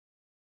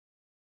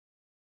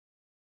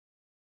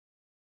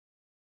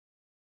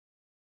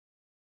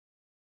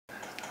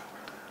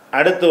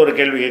அடுத்து ஒரு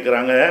கேள்வி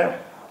கேட்குறாங்க.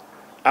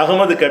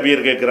 அகமது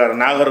கபீர் கேட்குறாரு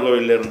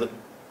நாகர்கோவிலிருந்து.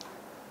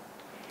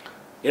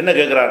 என்ன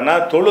கேட்குறாருன்னா,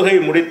 தொழுகை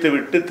முடித்து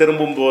விட்டு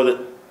திரும்பும்போது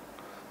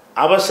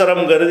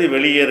அவசரம் கருதி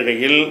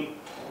வெளியேறுகையில்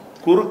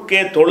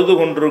குறுக்கே தொழுது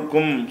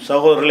கொண்டிருக்கும்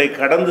சகோதரர்களை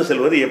கடந்து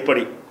செல்வது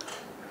எப்படி?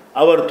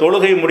 அவர்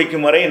தொழுகை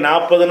முடிக்கும் வரை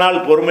 40 நாள்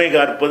பொறுமை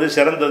காற்பது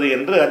சிறந்தது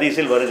என்று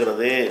ஹதீஸில்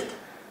வருகிறது,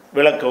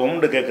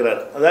 விளக்கவும்னு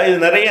கேட்குறாரு. அதாவது இது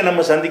நிறைய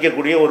நம்ம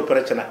சந்திக்கக்கூடிய ஒரு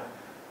பிரச்சனை.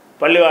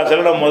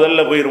 பள்ளிவாசலில் நம்ம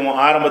முதல்ல போயிடுவோம்,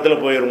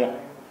 ஆரம்பத்தில் போயிடுவோம்.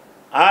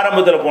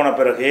 ஆரம்பத்தில் போன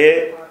பிறகு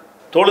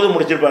தொழுது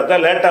முடிச்சுட்டு பார்த்தா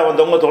லேட்டாக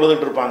வந்தவங்க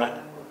தொழுதுட்டு இருப்பாங்க.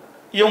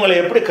 இவங்களை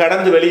எப்படி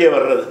கடந்து வெளியே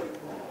வர்றது?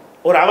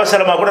 ஒரு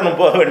அவசரமாக கூட நம்ம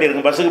போக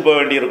வேண்டியிருக்கும், பஸ்ஸுக்கு போக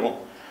வேண்டியிருக்கும்.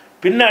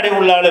 பின்னாடி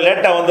உள்ள ஆள்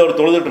லேட்டாக வந்து அவர்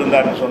தொழுதுட்டு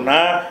இருந்தாருன்னு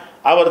சொன்னால்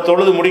அவர்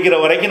தொழுது முடிக்கிற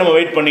வரைக்கும் நம்ம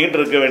வெயிட் பண்ணிக்கிட்டு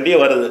இருக்க வேண்டிய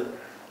வருது.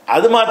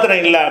 அது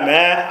மாத்திரம்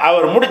இல்லாமல்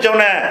அவர்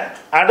முடித்தவுடனே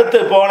அடுத்து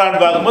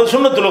போகலான்னு பார்க்கும்போது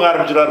சுண்ணத்தொழுக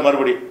ஆரம்பிச்சிடுவார்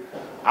மறுபடி.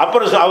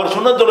 அப்புறம் அவர்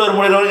சுண்ணத்தொழுகர்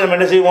முடிகிற வரைக்கும் நம்ம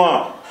என்ன செய்வோம்?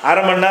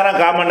 அரை மணி நேரம்,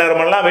 1/4 மணி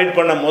நேரமெல்லாம் வெயிட்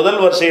பண்ண. முதல்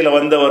வரிசையில்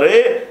வந்தவர்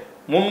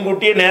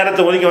முன்கூட்டியே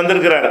நேரத்தை ஒதுக்கி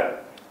வந்திருக்கிறார்.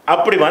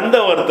 அப்படி வந்த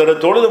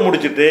ஒருத்தர் தொழுது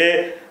முடிச்சுட்டு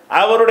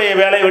அவருடைய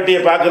வேலை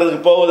வெட்டியை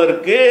பார்க்குறதுக்கு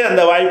போவதற்கு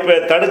அந்த வாய்ப்பை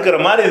தடுக்கிற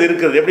மாதிரி இது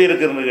இருக்குது. எப்படி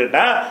இருக்குதுன்னு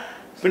கேட்டால்,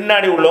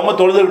 பின்னாடி உள்ளவங்க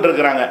தொழுதுகிட்டு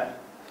இருக்கிறாங்க.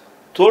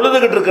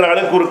 தொழுதுகிட்டு இருக்கிற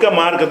ஆளு குறுக்க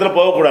மார்க்கத்தில்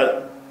போகக்கூடாது.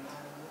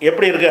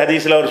 எப்படி இருக்குது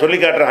ஹதீஸில் அவர் சொல்லி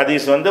காட்டுற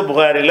ஹதீஸ்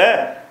புகாரில்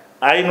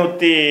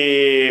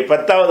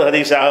 510வது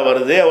ஹதீஸாக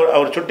வருது.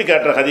 அவர் சுட்டி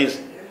காட்டுற ஹதீஸ்,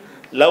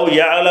 லவ்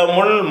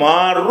யாலமுல்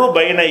மாறு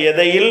பைன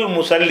எதையில்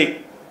முசல்லி,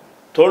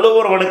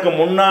 தொழுவர்களுக்கு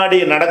முன்னாடி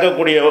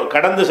நடக்கக்கூடிய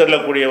கடந்து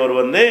செல்லக்கூடியவர்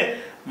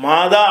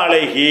மாதா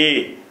அலைஹி,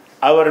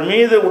 அவர்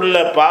மீது உள்ள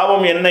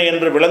பாவம் என்ன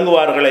என்று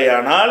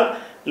விளங்குவார்களேயானால்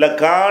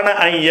லக்கான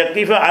ஐ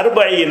யகிஃப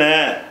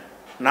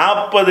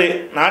 40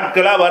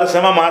 நாட்களா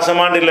வருஷமா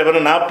மாசமாண்டு இல்லை,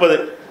 வெறும்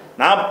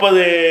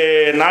 40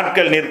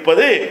 நாட்கள்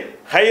நிற்பது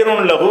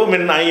ஹைருன் லஹு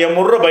மின்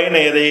ஐயமுர்ர பைன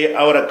எதை,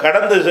 அவரை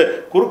கடந்து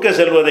குறுக்க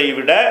செல்வதை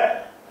விட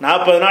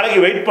 40 நாளைக்கு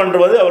வெயிட்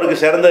பண்ணுறது அவருக்கு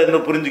சிறந்தது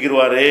என்று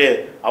புரிஞ்சுக்கிடுவார்.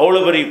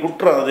 அவ்வளோ பெரிய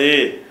குற்றம் அது,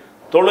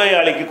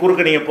 தொழுகையாளிக்கு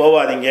குறுக்க நீங்கள்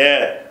போகாதீங்க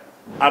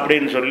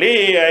அப்படின்னு சொல்லி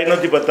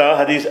 510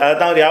 ஹதீஸ் அதை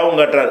தான் அவர் யாவும்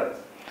காட்டுறாரு.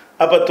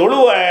 அப்போ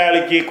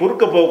தொழுகையாளிக்கு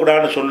குறுக்க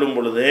போகக்கூடாதுன்னு சொல்லும்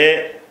பொழுது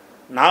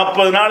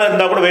 40 நாள்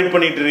இருந்தால் கூட வெயிட்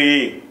பண்ணிட்டு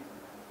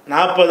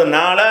 40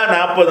 நாளா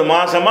 40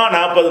 மாதமா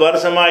 40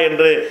 வருஷமா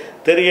என்று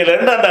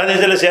தெரியலன்னு அந்த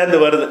ஹதீஸில் சேர்ந்து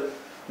வருது.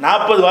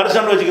 40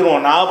 வருஷம்னு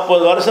வச்சுக்கிறோம்,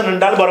 40 வருஷம்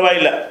நின்றாலும்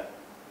பரவாயில்லை,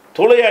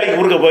 தொழுகையாளிக்கு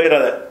குறுக்க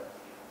போயிடாத.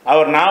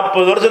 அவர்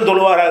 40 வருஷம்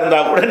தொழுவாராக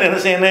இருந்தால் கூட என்ன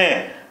செய்யணும்,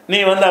 நீ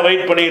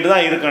வெயிட் பண்ணிக்கிட்டு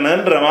தான்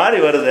இருக்கணுன்ற மாதிரி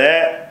வருது.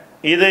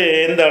 இது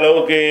எந்த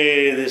அளவுக்கு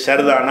இது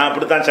சரிதானா,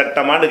 அப்படித்தான்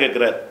சட்டமானு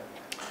கேட்குறாரு.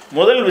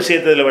 முதல்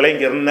விஷயத்தில்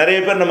விளங்கிறோம், நிறைய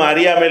பேர் நம்ம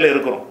அறியாமையில்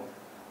இருக்கிறோம்.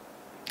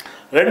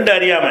 2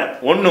 அறியாமை.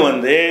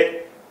 ஒன்று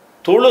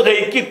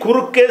தொழுகைக்கு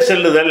குறுக்கே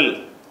செல்லுதல்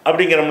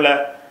அப்படிங்கிறோம்ல,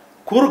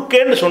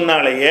 குறுக்கேன்னு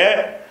சொன்னாலேயே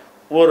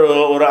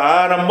ஒரு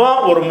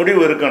ஆரம்பம் ஒரு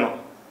முடிவு இருக்கணும்.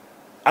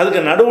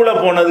 அதுக்கு நடுவில்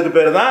போனதுக்கு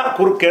பேர் தான்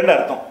குறுக்கேன்னு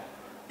அர்த்தம்.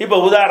 இப்போ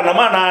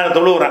உதாரணமாக நான்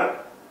தொழுகிறேன்,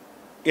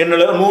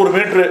 என்னோட 100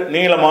 மீட்ரு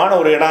நீளமான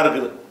ஒரு இடம்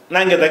இருக்குது,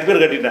 நான் இங்கே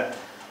தக்பீர் கட்டிட்டேன்.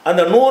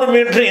 அந்த 100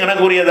 மீட்ரு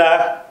எனக்கு உரியதா?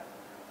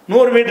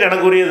 100 மீட்டர்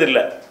எனக்கு உரியது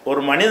இல்லை.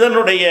 ஒரு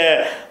மனிதனுடைய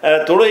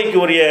தொழுகைக்கு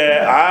உரிய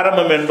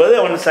ஆரம்பம் என்பது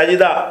அவன்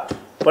சஜிதா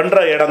பண்ணுற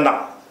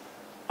இடம்தான்.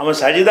 அவன்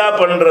சஜிதா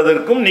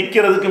பண்ணுறதுக்கும்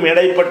நிற்கிறதுக்கும்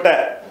இடைப்பட்ட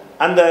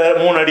அந்த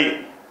 3 அடி,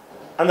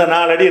 அந்த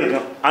 4 அடி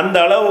இருக்கும். அந்த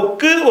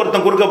அளவுக்கு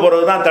ஒருத்தன் குறுக்க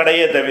போகிறது தான்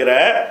தடையே தவிர,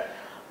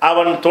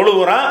 அவன்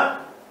தொழுகிறான்,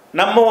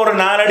 நம்ம ஒரு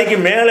 4 அடிக்கு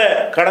மேலே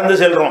கடந்து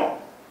செல்கிறோம்,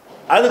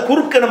 அது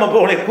குறுக்க நம்ம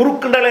போகல.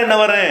 குறுக்குண்டால என்ன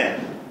வரும்?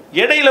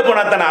 இடையில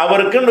போனால் தானே.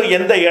 அவருக்குன்னு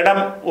எந்த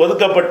இடம்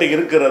ஒதுக்கப்பட்டு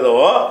இருக்கிறதோ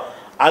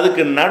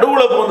அதுக்கு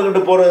நடுவில்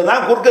பூந்துக்கிட்டு போகிறது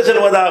தான் குறுக்க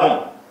செல்வதாகும்.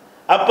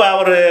 அப்போ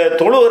அவர்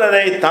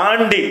தொழுகிறதை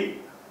தாண்டி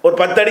ஒரு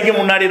 10 அடிக்கு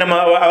முன்னாடி நம்ம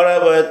அவரை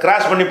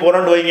கிராஸ் பண்ணி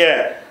போகிறோன்னு வைங்க,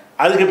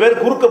 அதுக்கு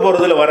பேர் குறுக்க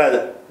போகிறதுல வராது.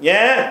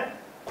 ஏன்?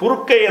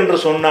 குறுக்க என்று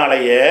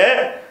சொன்னாலேயே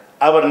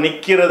அவர்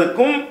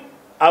நிற்கிறதுக்கும்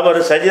அவர்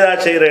சஜிதா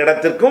செய்கிற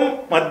இடத்திற்கும்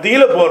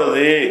மத்தியில்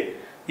போகிறது.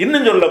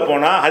 இன்னும் சொல்ல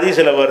போனால்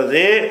ஹதீஸில்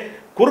வருது,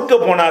 குறுக்க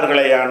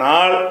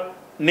போனார்களேயானால்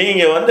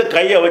நீங்கள்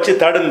கையை வச்சு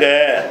தடுங்க.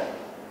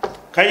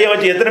 கையை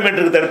வச்சு எத்தனை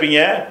மீட்டருக்கு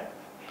தடுப்பீங்க?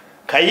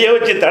 கையை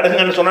வச்சு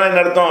தடுங்கன்னு சொன்னால்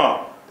என்ன அர்த்தம்?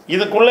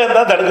 இதுக்குள்ளே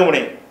இருந்தால் தடுக்க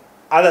முடியும்.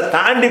 அதை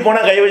தாண்டி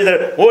போனால் கையை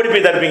வச்சு ஓடி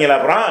போய் தடுப்பீங்களா?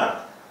 அப்புறம்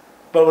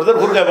இப்போ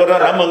ஒருத்தர் குறுக்க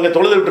போகிறோம், நம்ம இங்கே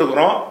தொழுதுகிட்டு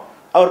இருக்கிறோம்,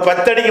 அவர்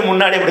 10 அடிக்கு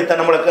முன்னாடி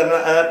அப்படித்தான்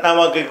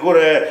நமக்கு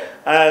ஒரு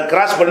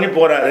கிராஸ் பண்ணி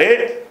போகிறாரு,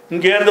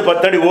 இங்கேருந்து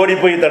 10 அடி ஓடி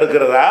போய்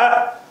தடுக்கிறதா?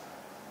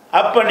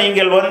 அப்போ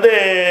நீங்கள்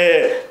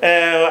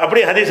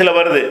அப்படி ஹதீஸில்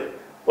வருது,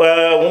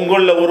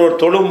 உங்களில்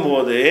ஒருவர்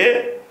தொழும்போது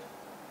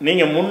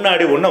நீங்கள்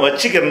முன்னாடி ஒன்று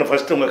வச்சுக்கிறணும்.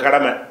 ஃபஸ்ட்டு உங்கள்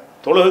கடமை.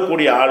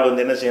 தொழுகக்கூடிய ஆள்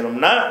என்ன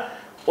செய்யணும்னா,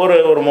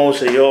 ஒரு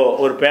மவுசையோ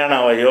ஒரு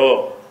பேனாவையோ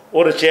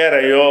ஒரு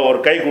சேரையோ ஒரு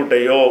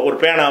கைக்கூட்டையோ ஒரு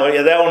பேனாவோ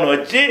எதாவது ஒன்று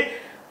வச்சு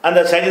அந்த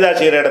சஜிதா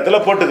செய்கிற இடத்துல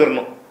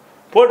போட்டுக்கிறணும்.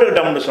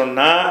 போட்டுக்கிட்டோம்னு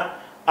சொன்னால்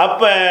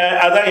அப்போ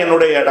அதான்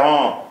என்னுடைய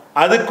இடம்.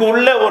 அதுக்கு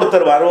உள்ள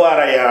ஒருத்தர்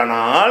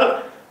வருவாரையானால்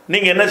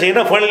நீங்கள் என்ன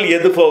செய்யணும்? ஃபல்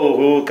எது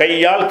போகு,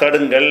 கையால்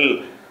தடுங்கள்.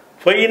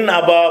 ஃபைன்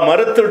அப்பா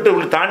மறுத்துவிட்டு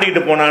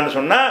தாண்டிக்கிட்டு போனான்னு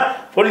சொன்னால்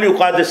ஃபுல்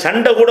உட்காந்து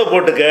சண்டை கூட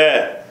போட்டுக்க.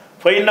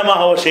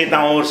 ஃபைனமாக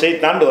ஒரு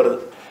செய்தாண்டு வருது.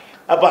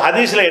 அப்போ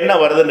ஹதீஸில் என்ன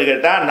வருதுன்னு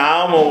கேட்டால்,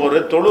 நாம் ஒரு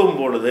தொழும்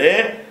பொழுது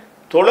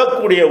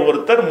தொழக்கூடிய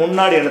ஒருத்தர்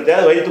முன்னாடி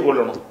என்னத்தையாவது வைத்து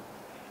கொள்ளணும்.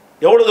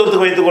 எவ்வளோ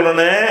தூரத்துக்கு வைத்து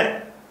கொள்ளணும்?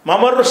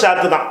 மமரு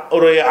சாத்து தான்.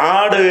 ஒரு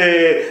ஆடு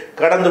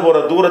கடந்து போகிற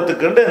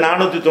தூரத்துக்குண்டு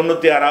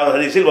 496வது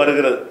ஹதீஸில்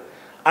வருகிறது.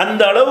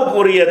 அந்த அளவுக்கு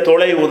உரிய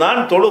தொலைவு தான்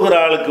தொழுகிற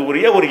ஆளுக்கு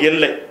உரிய ஒரு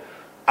எல்லை.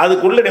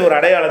 அதுக்குள்ளே நீ ஒரு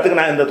அடையாளத்துக்கு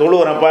நான் இந்த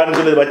தொழுகிறப்பான்னு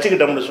சொல்லி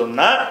வச்சுக்கிட்டோம்னு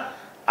சொன்னால்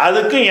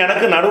அதுக்கும்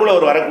எனக்கு நடுவில்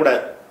அவர்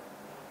வரக்கூடாது.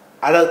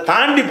 அதை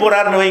தாண்டி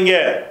போகிறாருன்னு வைங்க,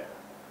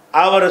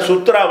 அவரை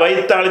சுத்ரா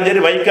வைத்தாலும்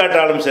சரி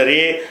வைக்காட்டாலும் சரி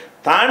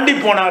தாண்டி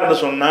போனார்னு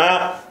சொன்னால்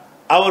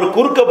அவர்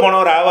குறுக்க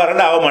போனவர்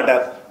ஆவார்ன்னு ஆக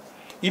மாட்டார்.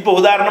 இப்போ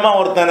உதாரணமாக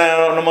ஒருத்தனை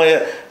நம்ம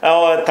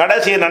தடை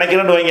செய்ய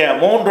நினைக்கிறேன்னு வைங்க,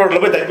 3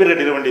 ரோட்டில் போய் தக்பீர்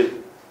கட்டிட வேண்டியது.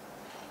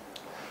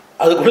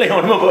 அதுக்குள்ளே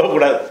ஒன்றுமே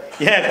போகக்கூடாது.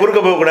 ஏன் குறுக்க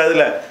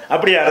போகக்கூடாதுல்ல?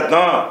 அப்படி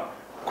அர்த்தம்.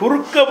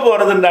 குறுக்க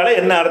போகிறதுனால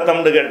என்ன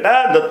அர்த்தம்னு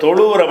கேட்டால், இந்த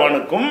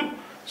தொழுவுறவனுக்கும்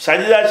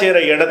சஜிதா செய்கிற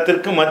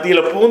இடத்திற்கு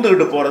மத்தியில்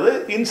பூந்துக்கிட்டு போகிறது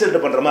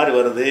இன்சல்ட் பண்ணுற மாதிரி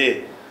வருது.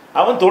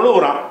 அவன்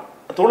தொழுவுறான்,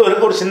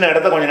 தொழுவுறதுக்கு ஒரு சின்ன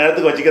இடத்த கொஞ்சம்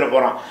நேரத்துக்கு வச்சுக்கிற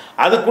போகிறான்.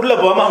 அதுக்குள்ளே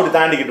போகாமல் அப்படி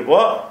தாண்டிக்கிட்டு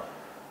போ.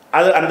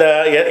 அது அந்த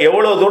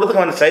எவ்வளோ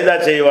தூரத்துக்கு அவன் சஜிதா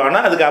செய்வானோ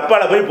அதுக்கு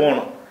அப்பால் போய்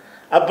போகணும்.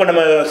 அப்போ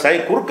நம்ம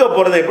குறுக்க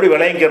போகிறத எப்படி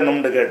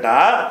விளங்கிக்கணும்னு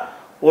கேட்டால்,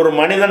 ஒரு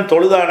மனிதன்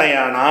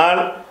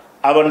தொழுதானையானால்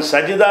அவன்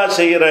சஜிதா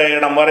செய்கிற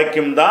இடம்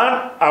வரைக்கும் தான்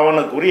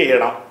அவனுக்குரிய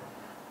இடம்.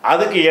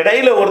 அதுக்கு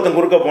இடையில ஒருத்தன்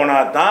குறுக்க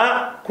போனால் தான்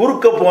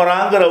குறுக்க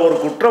போகிறாங்கிற ஒரு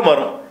குற்றம்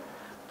வரும்.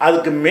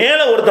 அதுக்கு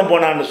மேலே ஒருத்தன்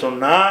போனான்னு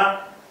சொன்னால்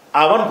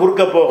அவன்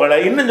குறுக்க போகலை.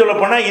 இன்னும் சொல்ல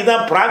போனால்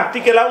இதுதான்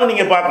ப்ராக்டிக்கலாகவும்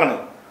நீங்கள்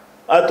பார்க்கணும்.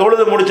 அது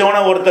தொழுது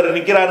முடித்தவொன்னே ஒருத்தர்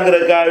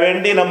நிற்கிறாருங்கிறதுக்காக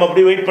வேண்டி நம்ம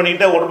அப்படி வெயிட்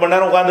பண்ணிக்கிட்டு 1 மணி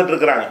நேரம் உட்காந்துட்டு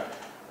இருக்கிறாங்க.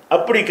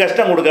 அப்படி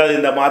கஷ்டம் கொடுக்காது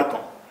இந்த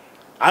மார்க்கம்.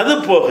 அது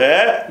போக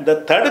இந்த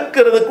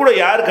தடுக்கிறது கூட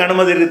யாருக்கு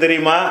அனுமதி இருக்குது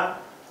தெரியுமா?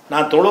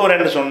 நான்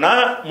தொழுகிறேன்னு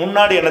சொன்னால்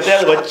முன்னாடி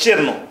என்னத்தையாவது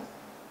வச்சிடணும்.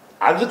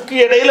 அதுக்கு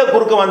இடையில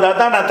குறுக்க வந்தால்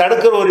தான் நான்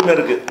தடுக்கிற உரிமை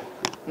இருக்குது.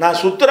 நான்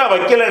சுத்தரா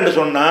வைக்கலைன்னு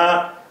சொன்னால்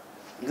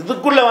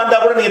இதுக்குள்ளே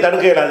வந்தால் கூட நீங்கள்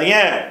தடுக்க இயலாதீங்க.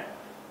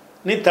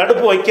 நீ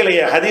தடுப்பு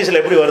வைக்கலையே. ஹதீஸில்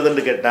எப்படி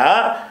வருதுன்னு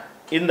கேட்டால்,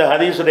 இந்த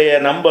ஹதீஸுடைய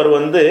நம்பர்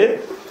 509.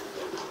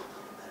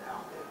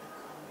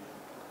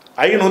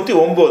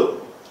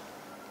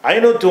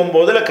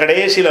 509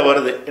 கடைசியில்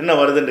வருது. என்ன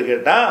வருதுன்னு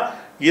கேட்டால்,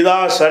 இதா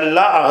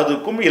சல்லா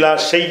அஹதுக்கும் இலா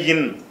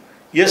ஷையின்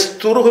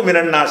எஸ்துருகு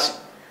மினன்னாசி,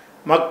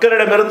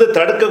 மக்களிடமிருந்து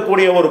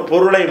தடுக்கக்கூடிய ஒரு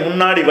பொருளை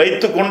முன்னாடி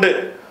வைத்து கொண்டு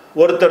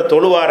ஒருத்தர்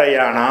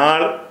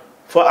தொழுவாரையானால்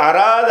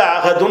அராத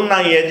அகதுன்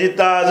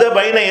எஜிதாச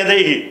பைன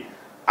எதைகி,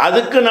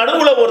 அதுக்கு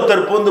நடுவில்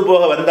ஒருத்தர் பூந்து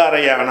போக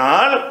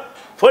வந்தாரையானால்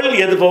ஃபல்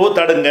எது போக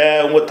தடுங்க.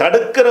 உங்கள்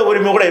தடுக்கிற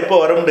உரிமை கூட எப்போ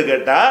வரும்னு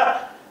கேட்டால்,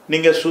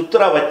 நீங்கள்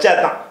சுத்ரா வச்சா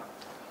தான்.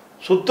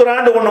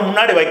 சுத்ராண்டு ஒன்று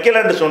முன்னாடி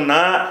வைக்கலன்னு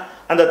சொன்னால்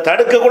அந்த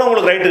தடுக்க கூட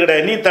உங்களுக்கு ரைட்டு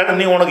கிடையாது.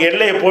 நீ உனக்கு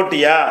எல்லையை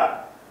போட்டியா,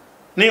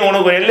 நீ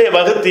உனக்கு எல்லையை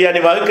வகுத்தியா, நீ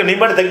வகுக்க நீ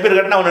பாட்டு தக்பீர்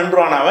கட்டினா அவன்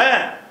நின்றுவான். அவன்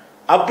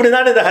அப்படி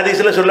தான் இந்த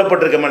ஹதீஸில்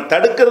சொல்லப்பட்டிருக்கவன்.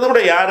 தடுக்கிறது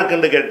கூட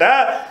யாருக்குன்னு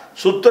கேட்டால்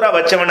சுத்ரா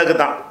வச்சவனுக்கு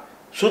தான்.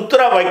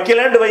 சுத்ரா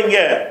வைக்கலன்னு வைங்க,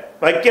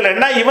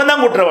 வைக்கலைன்னா இவன்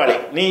தான் குற்றவாளி.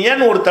 நீ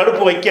ஏன் ஒரு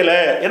தடுப்பு வைக்கலை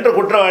என்ற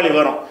குற்றவாளி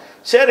வரும்.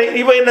 சரி,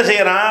 இவன் என்ன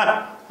செய்கிறான்?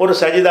 ஒரு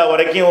சஜிதா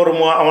வரைக்கும் ஒரு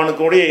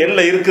அவனுக்குடைய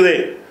எல்லை இருக்குது,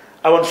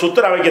 அவன்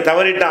சுத்ரா வைக்க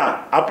தவறிட்டான்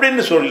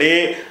அப்படின்னு சொல்லி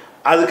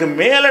அதுக்கு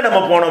மேலே நம்ம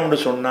போனோம்னு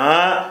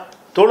சொன்னால்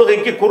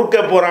தொழுகைக்கு குறுக்க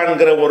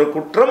போகிறான்ங்கிற ஒரு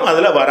குற்றம்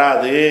அதில்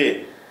வராது.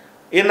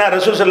 என்ன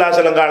ரசூல் ஸல்லல்லாஹு அலைஹி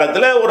வஸல்லம்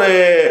காலத்தில் ஒரு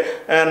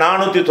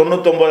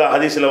 499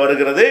 ஹதீஸில்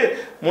வருகிறது,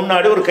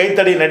 முன்னாடி ஒரு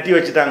கைத்தடி நட்டி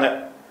வச்சுட்டாங்க.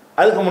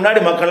 அதுக்கு முன்னாடி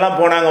மக்கள்லாம்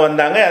போனாங்க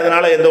வந்தாங்க,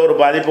 அதனால் எந்த ஒரு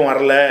பாதிப்பும்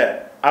வரல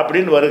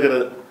அப்படின்னு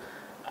வருகிறது.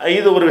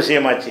 இது ஒரு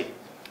விஷயமாச்சு.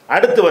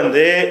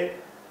 அடுத்து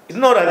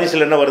இன்னொரு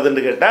ஹதீஸில் என்ன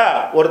வருதுன்னு கேட்டால்,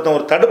 ஒருத்தன்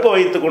ஒரு தடுப்பை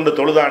வைத்து கொண்டு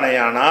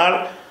தொழுதானேயானால்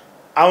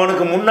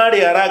அவனுக்கு முன்னாடி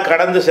யாராவது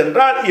கடந்து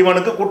சென்றால்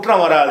இவனுக்கு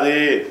குற்றம் வராது.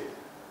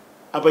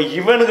 அப்போ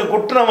இவனுக்கு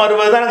குற்றம்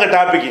வருவது தான் எங்கள்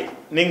டாபிக்.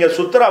 நீங்கள்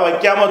சுத்ரா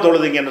வைக்காமல்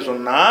தொழுதிங்கன்னு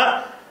சொன்னால்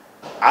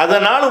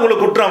அதனால்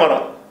உங்களுக்கு குற்றம்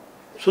வரும்.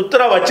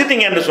 சுத்ரா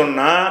வச்சுட்டீங்கன்னு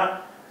சொன்னால்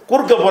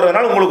குறுக்க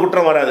போகிறதுனால உங்களுக்கு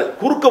குற்றம் வராது.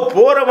 குறுக்க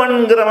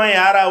போகிறவன்கிறவன்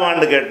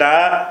யாராவான்னு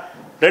கேட்டால்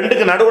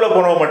ரெண்டுக்கு நடுவில்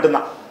போனவன்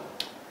மட்டும்தான்.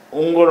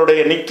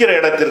 உங்களுடைய நிற்கிற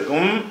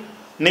இடத்திற்கும்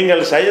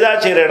நீங்கள் சஜிதா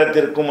செய்கிற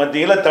இடத்திற்கும்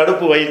மத்தியில்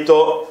தடுப்பு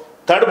வைத்தோ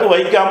தடுப்பு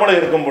வைக்காமலும்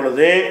இருக்கும்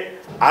பொழுது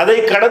அதை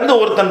கடந்து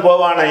ஒருத்தன்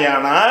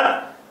போவானையானால்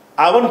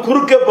அவன்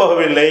குறுக்க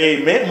போகவில்லை,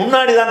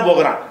 முன்னாடி தான்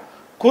போகிறான்.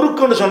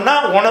 குறுக்குன்னு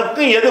சொன்னால்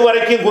உனக்கு எது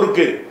வரைக்கும்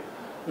குறுக்கு?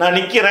 நான்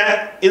நிற்கிறேன்,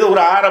 இது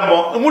ஒரு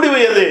ஆரம்பம், முடிவு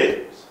எது?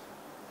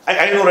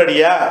 500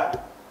 அடியா,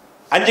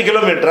 5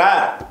 கிலோமீட்டரா,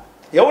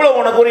 எவ்வளோ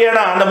உனக்கு ஒரு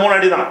இடம்? அந்த 3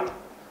 அடி தான்.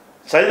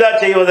 சஜிதா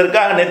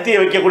செய்வதற்காக நெத்தியை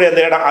வைக்கக்கூடிய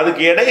அந்த இடம்.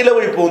 அதுக்கு இடையில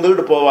போய்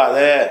பூந்துக்கிட்டு போவாத.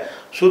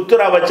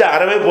 சுத்ரா வச்சு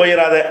அறவே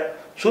போயிடாத.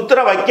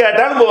 சுத்ரா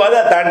வைக்காட்டாலும் போவாத,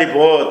 தாண்டி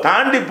போ.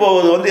 தாண்டி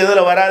போவது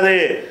எதில் வராது?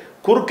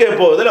 குறுக்கே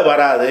போவதில்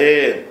வராது.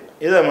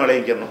 இதை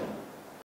விளங்கிக்கணும்.